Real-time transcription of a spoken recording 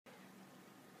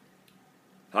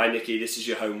Hi Nikki, this is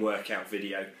your home workout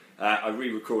video. I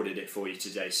re-recorded it for you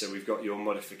today, so we've got your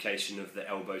modification of the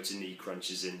elbow to knee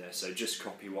crunches in there, so just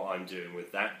copy what I'm doing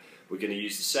with that. We're going to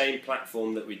use the same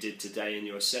platform that we did today in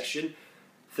your session.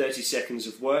 30 seconds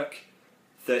of work,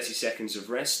 30 seconds of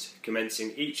rest,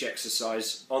 commencing each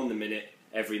exercise on the minute,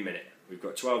 every minute. We've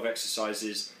got 12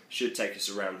 exercises, should take us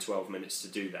around 12 minutes to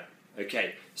do that.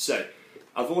 Okay, so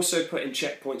I've also put in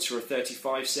checkpoints for a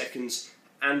 35 seconds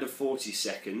and a 40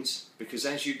 seconds, because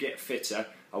as you get fitter,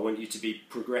 I want you to be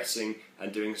progressing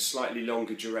and doing a slightly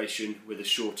longer duration with a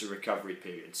shorter recovery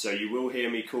period. So you will hear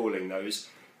me calling those,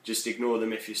 just ignore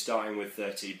them if you're starting with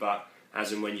 30, but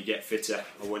as and when you get fitter,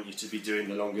 I want you to be doing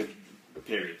the longer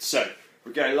period. So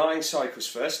we're going lying cycles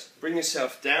first. Bring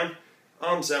yourself down,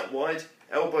 arms out wide,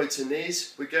 elbow to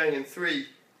knees. We're going in 3,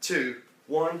 2,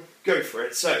 1, go for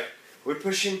it. So we're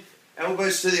pushing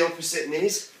elbows to the opposite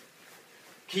knees.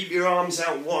 Keep your arms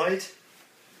out wide.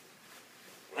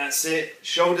 That's it.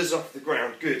 Shoulders off the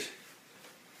ground. Good.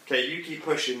 Okay, you keep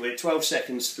pushing. We're 12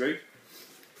 seconds through.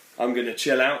 I'm going to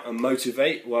chill out and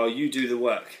motivate while you do the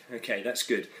work. Okay, that's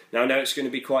good. Now I know it's going to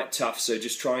be quite tough, so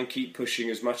just try and keep pushing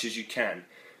as much as you can.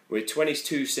 We're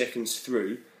 22 seconds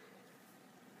through.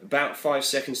 About 5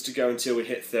 seconds to go until we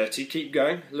hit 30. Keep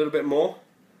going. A little bit more.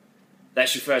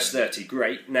 That's your first 30.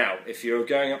 Great. Now, if you're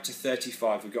going up to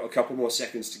 35, we've got a couple more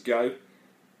seconds to go.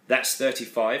 That's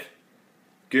 35.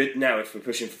 Good. Now if we're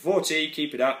pushing for 40,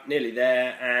 keep it up, nearly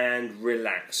there, and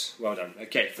relax. Well done.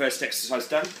 Okay, first exercise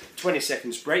done. 20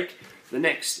 seconds break. The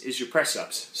next is your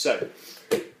press-ups. So,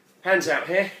 hands out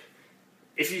here.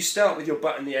 If you start with your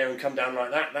butt in the air and come down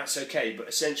like that, that's okay, but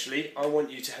essentially I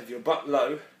want you to have your butt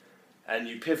low and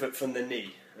you pivot from the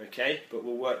knee, okay? But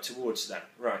we'll work towards that.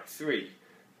 Right, 3,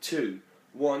 2,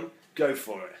 1, go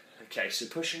for it. Okay, so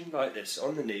pushing like this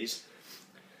on the knees.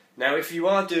 Now if you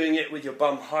are doing it with your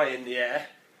bum high in the air,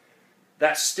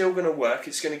 that's still going to work,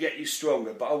 it's going to get you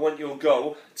stronger, but I want your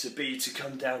goal to be to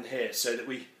come down here so that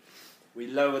we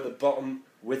lower the bottom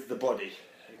with the body.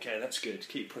 Okay, that's good,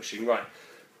 keep pushing. Right,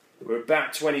 we're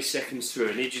about 20 seconds through.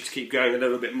 I need you to keep going a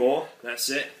little bit more, that's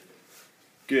it.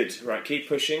 Good, right, keep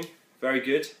pushing, very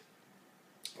good.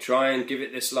 Try and give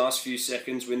it this last few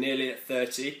seconds, we're nearly at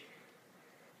 30.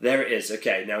 There it is.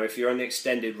 Okay, now if you're on the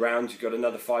extended round, you've got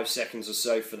another 5 seconds or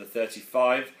so for the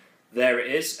 35. There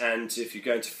it is, and if you're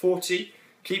going to 40,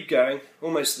 keep going,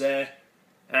 almost there,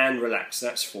 and relax.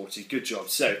 That's 40. Good job.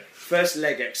 So, first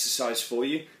leg exercise for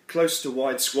you, close to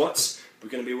wide squats. We're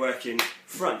going to be working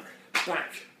front,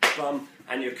 back, bum,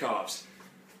 and your calves.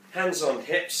 Hands on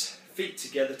hips, feet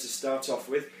together to start off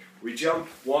with. We jump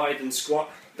wide and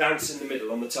squat, bounce in the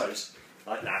middle on the toes,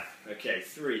 like that. Okay,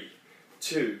 3,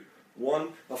 2, 1,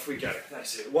 off we go.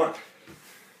 That's it. 1,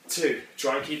 2.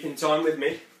 Try and keep in time with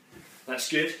me. That's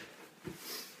good.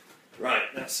 Right,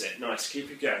 that's it. Nice.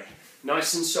 Keep it going.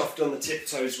 Nice and soft on the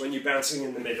tiptoes when you're bouncing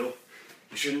in the middle.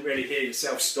 You shouldn't really hear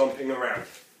yourself stomping around.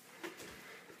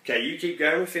 Okay, you keep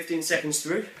going. 15 seconds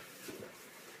through.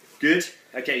 Good.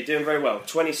 Okay, you're doing very well.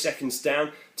 20 seconds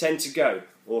down. 10 to go.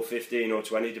 Or 15 or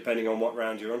 20, depending on what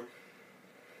round you're on.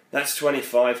 That's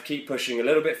 25, keep pushing a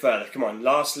little bit further, come on,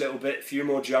 last little bit, a few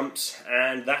more jumps,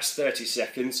 and that's 30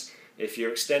 seconds. If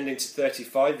you're extending to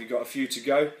 35, you've got a few to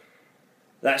go.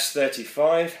 That's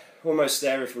 35, almost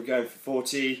there if we're going for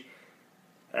 40,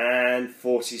 and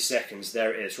 40 seconds,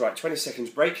 there it is. Right, 20 seconds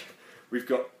break. We've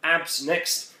got abs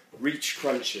next, reach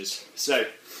crunches. So,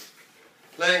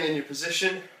 laying in your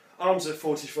position, arms at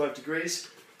 45 degrees,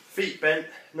 feet bent,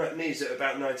 knees at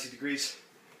about 90 degrees,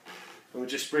 and we're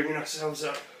just bringing ourselves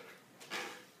up.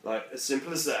 Like, as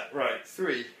simple as that. Right,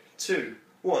 3, 2,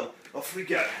 1, off we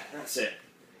go. That's it.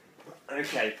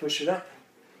 Okay, push it up.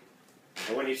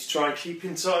 I want you to try and keep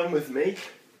in time with me.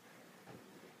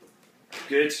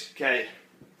 Good, okay.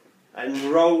 And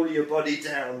roll your body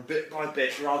down bit by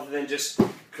bit rather than just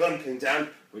clumping down.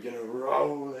 We're going to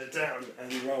roll it down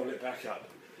and roll it back up.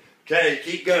 Okay,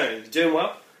 keep going. Doing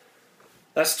well?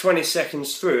 That's 20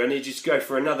 seconds through. I need you to go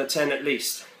for another 10 at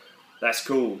least. That's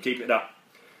cool, keep it up.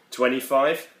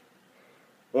 25,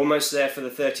 almost there for the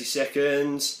 30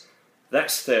 seconds.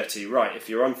 That's 30, right, if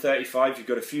you're on 35, you've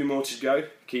got a few more to go.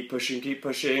 Keep pushing, keep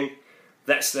pushing.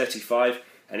 That's 35,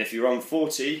 and if you're on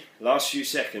 40, last few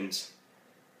seconds.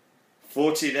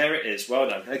 40, there it is, well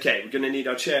done. Okay, we're going to need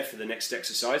our chair for the next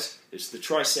exercise. It's the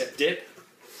tricep dip.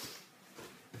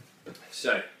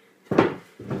 So,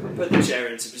 put the chair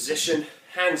into position,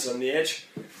 hands on the edge.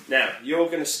 Now, you're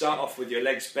going to start off with your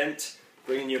legs bent,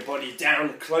 bringing your body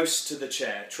down close to the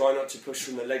chair. Try not to push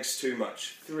from the legs too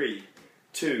much. 3,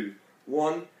 2,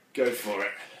 1, go for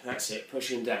it. That's it,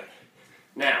 pushing down.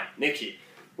 Now, Nikki,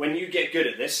 when you get good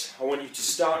at this, I want you to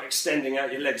start extending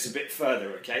out your legs a bit further,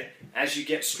 okay? As you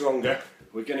get stronger,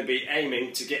 we're going to be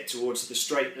aiming to get towards the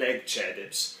straight leg chair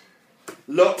dips.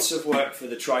 Lots of work for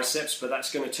the triceps, but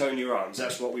that's going to tone your arms.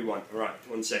 That's what we want. Right,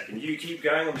 1 second. You keep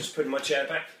going. I'm just putting my chair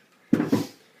back.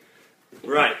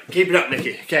 Right, keep it up,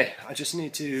 Nikki. Okay, I just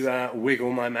need to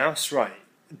wiggle my mouse. Right,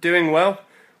 doing well.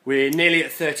 We're nearly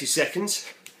at 30 seconds.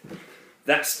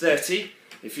 That's 30.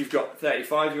 If you've got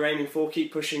 35 you're aiming for,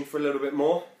 keep pushing for a little bit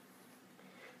more.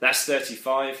 That's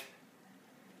 35.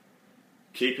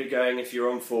 Keep it going if you're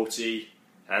on 40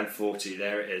 and 40.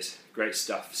 There it is. Great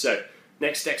stuff. So,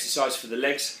 next exercise for the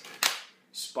legs,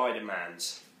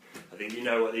 Spider-Mans. I think you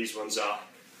know what these ones are.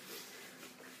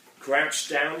 Crouch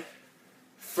down,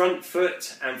 front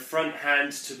foot and front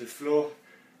hand to the floor,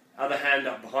 other hand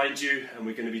up behind you, and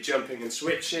we're going to be jumping and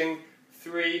switching.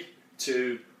 3,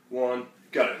 2, 1,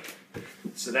 go.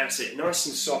 So that's it. Nice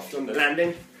and soft on the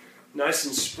landing, nice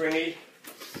and springy.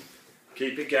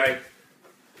 Keep it going.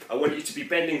 I want you to be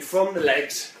bending from the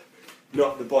legs,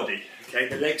 not the body. Okay,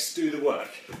 the legs do the work.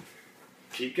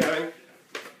 Keep going.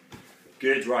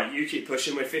 Good, right, you keep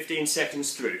pushing. We're 15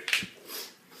 seconds through.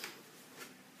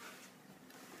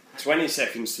 20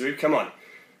 seconds through, come on.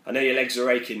 I know your legs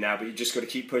are aching now, but you just got to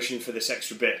keep pushing for this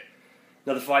extra bit.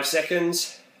 Another 5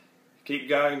 seconds. Keep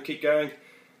going, keep going.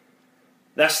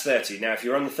 That's 30. Now, if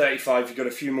you're on the 35, you've got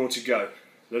a few more to go.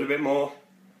 A little bit more.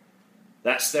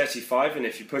 That's 35, and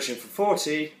if you're pushing for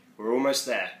 40, we're almost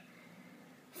there.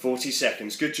 40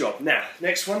 seconds, good job. Now,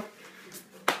 next one.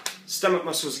 Stomach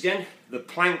muscles again, the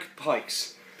plank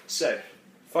pikes. So,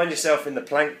 find yourself in the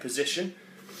plank position,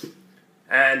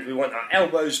 and we want our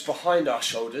elbows behind our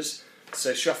shoulders,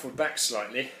 so shuffled back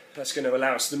slightly. That's going to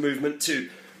allow us the movement to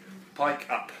pike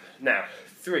up. Now,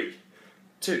 3,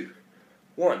 2,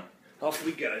 1. Off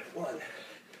we go. 1,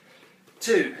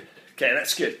 2. Okay,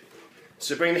 that's good.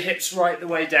 So bring the hips right the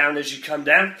way down as you come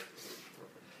down.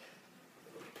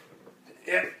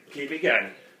 Yep, keep it going.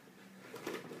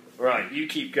 Right, you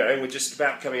keep going. We're just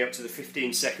about coming up to the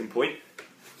 15-second point.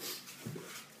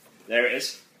 There it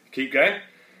is. Keep going.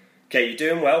 Okay, you're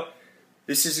doing well.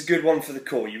 This is a good one for the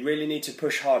core. You really need to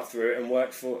push hard through it and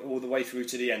work for all the way through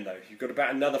to the end, though. You've got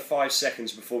about another 5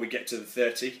 seconds before we get to the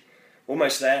 30.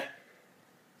 Almost there.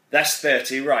 That's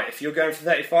 30. Right, if you're going for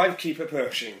 35, keep it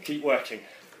pushing. Keep working.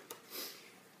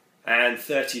 And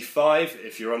 35,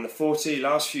 if you're on the 40,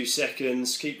 last few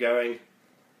seconds, keep going.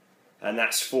 And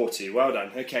that's 40. Well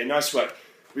done. Okay, nice work.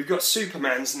 We've got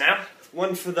Supermans now.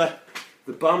 One for the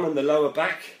bum and the lower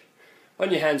back. On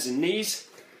your hands and knees.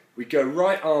 We go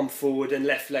right arm forward and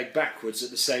left leg backwards at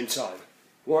the same time.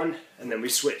 1, and then we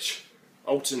switch.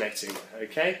 Alternating.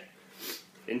 Okay?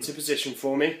 Into position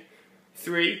for me.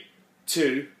 3,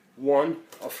 2, 1.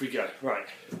 Off we go. Right.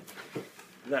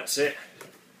 That's it.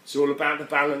 It's all about the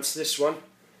balance, this one.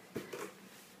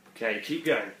 Okay, keep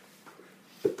going.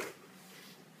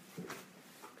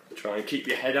 Try and keep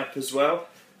your head up as well.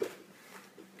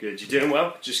 Good, you're doing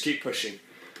well. Just keep pushing.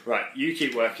 Right, you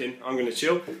keep working. I'm going to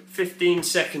chill. 15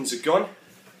 seconds are gone.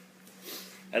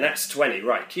 And that's 20.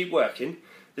 Right, keep working.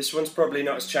 This one's probably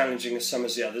not as challenging as some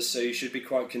of the others, so you should be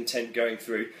quite content going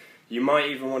through. You might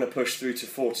even want to push through to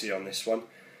 40 on this one.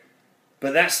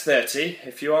 But that's 30.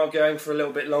 If you are going for a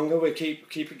little bit longer, we'll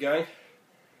keep it going.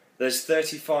 There's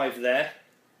 35 there.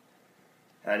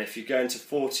 And if you're going to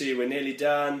 40, we're nearly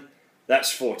done.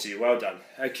 That's 40. Well done.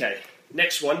 Okay,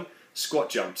 next one,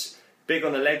 squat jumps. Big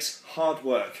on the legs, hard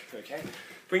work. Okay,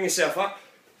 bring yourself up.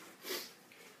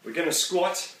 We're going to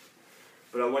squat,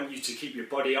 but I want you to keep your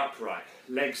body upright.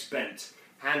 Legs bent.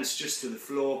 Hands just to the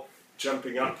floor.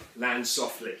 Jumping up, land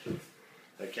softly.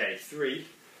 Okay, 3,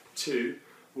 2,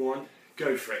 1.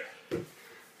 Go for it.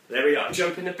 There we are.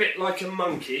 Jumping a bit like a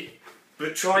monkey,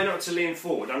 but try not to lean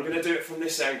forward. I'm going to do it from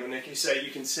this angle, Nikki, so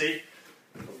you can see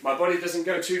my body doesn't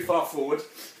go too far forward.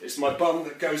 It's my bum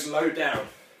that goes low down.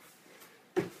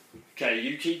 Okay,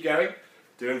 you keep going.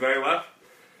 Doing very well.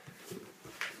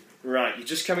 Right, you're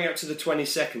just coming up to the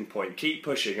 20-second point. Keep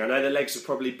pushing. I know the legs are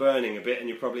probably burning a bit and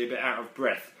you're probably a bit out of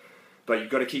breath, but you've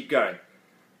got to keep going.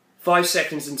 5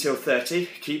 seconds until 30.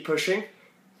 Keep pushing.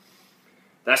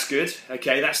 That's good.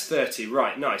 Okay, that's 30.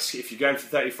 Right, nice. If you're going for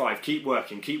 35, keep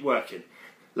working, keep working.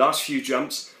 Last few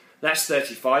jumps. That's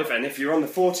 35. And if you're on the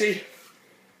 40,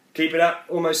 keep it up.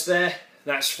 Almost there.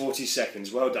 That's 40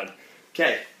 seconds. Well done.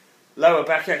 Okay, lower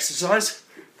back exercise.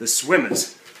 The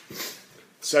swimmers.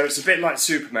 So it's a bit like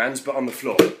Superman's, but on the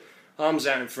floor. Arms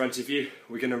out in front of you.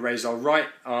 We're going to raise our right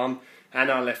arm and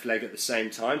our left leg at the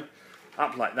same time.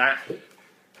 Up like that.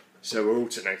 So we're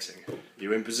alternating.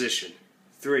 You're in position.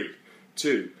 3,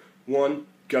 2, 1,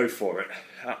 go for it.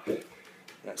 Up.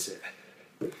 That's it.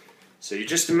 So you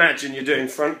just imagine you're doing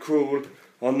front crawl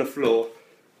on the floor,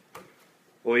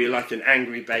 or you're like an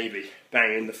angry baby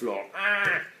banging the floor.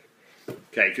 Ah!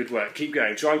 Okay, good work. Keep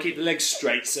going. Try and keep the legs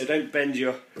straight, so don't bend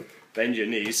your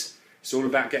knees. It's all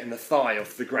about getting the thigh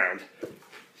off the ground.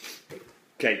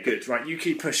 Okay, good. Right, you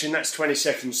keep pushing. That's 20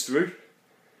 seconds through.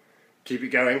 Keep it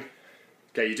going.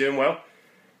 Okay, you're doing well.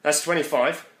 That's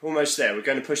 25. Almost there. We're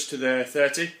going to push to the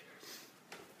 30.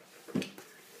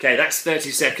 Okay, that's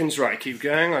 30 seconds. Right, keep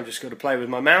going. I've just got to play with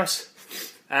my mouse.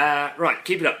 Right,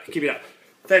 keep it up. Keep it up.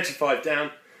 35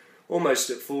 down. Almost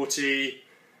at 40.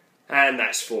 And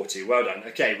that's 40. Well done.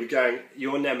 Okay, we're going,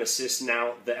 your nemesis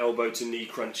now, the elbow to knee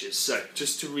crunches. So,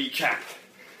 just to recap.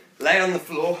 Lay on the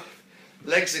floor,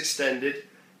 legs extended,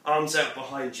 arms out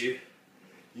behind you.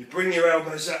 You bring your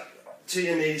elbows up to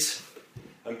your knees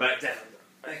and back down.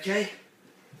 Okay?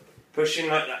 Pushing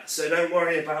like that. So don't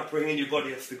worry about bringing your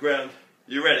body off the ground.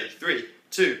 You ready? 3,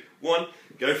 2, 1,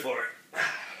 go for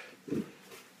it.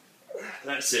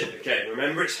 That's it. Okay,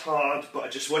 remember it's hard, but I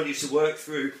just want you to work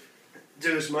through.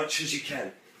 Do as much as you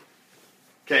can.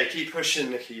 Okay, keep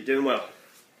pushing, Nikki. You're doing well.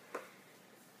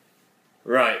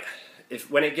 Right.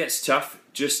 When it gets tough,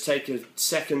 just take a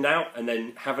second out and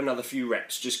then have another few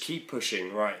reps. Just keep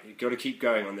pushing. Right. You've got to keep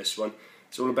going on this one.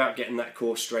 It's all about getting that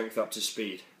core strength up to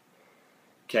speed.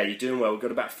 Okay, you're doing well. We've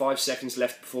got about 5 seconds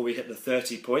left before we hit the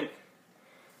 30 point.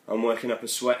 I'm working up a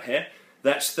sweat here.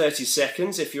 That's 30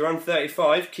 seconds. If you're on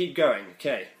 35, keep going.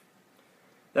 Okay.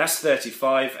 That's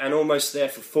 35 and almost there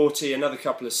for 40, another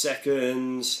couple of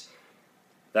seconds.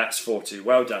 That's 40,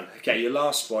 well done. Okay, your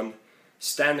last one,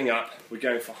 standing up, we're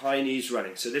going for high knees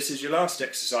running. So this is your last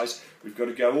exercise. We've got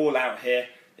to go all out here.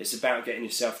 It's about getting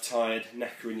yourself tired,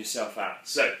 knackering yourself out.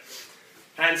 So,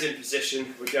 hands in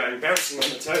position, we're going bouncing on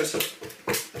the toes,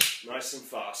 nice and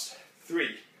fast. 3,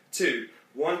 2,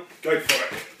 1, go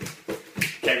for it.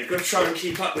 Okay, you've got to try and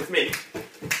keep up with me,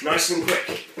 nice and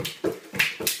quick.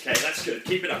 Okay, that's good.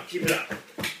 Keep it up, keep it up.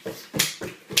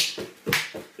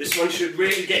 This one should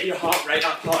really get your heart rate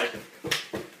up high.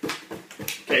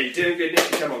 Okay, you're doing good,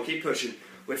 Nikki. Come on, keep pushing.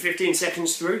 We're 15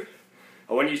 seconds through.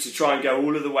 I want you to try and go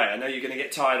all of the way. I know you're going to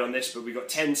get tired on this, but we've got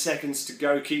 10 seconds to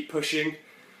go. Keep pushing.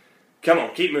 Come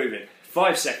on, keep moving.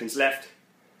 5 seconds left.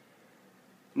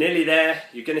 Nearly there.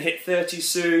 You're going to hit 30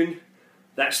 soon.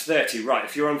 That's 30. Right,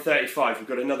 if you're on 35, we've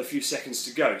got another few seconds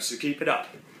to go, so keep it up.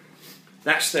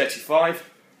 That's 35.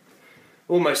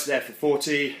 Almost there for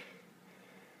 40,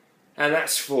 and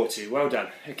that's 40. Well done.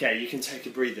 Okay, you can take a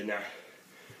breather now.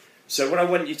 So what I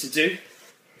want you to do,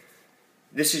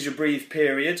 this is your breathe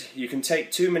period. You can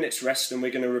take 2 minutes rest, and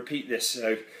we're going to repeat this.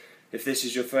 So if this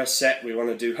is your first set, we want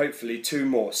to do hopefully 2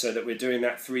 more, so that we're doing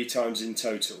that 3 times in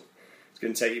total. It's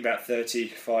going to take you about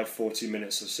 35, 40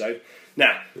 minutes or so.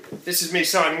 Now, this is me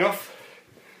signing off.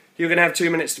 You're going to have 2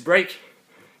 minutes to break.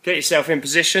 Get yourself in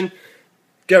position.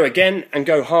 Go again and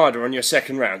go harder on your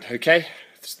second round, okay?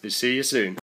 See you soon.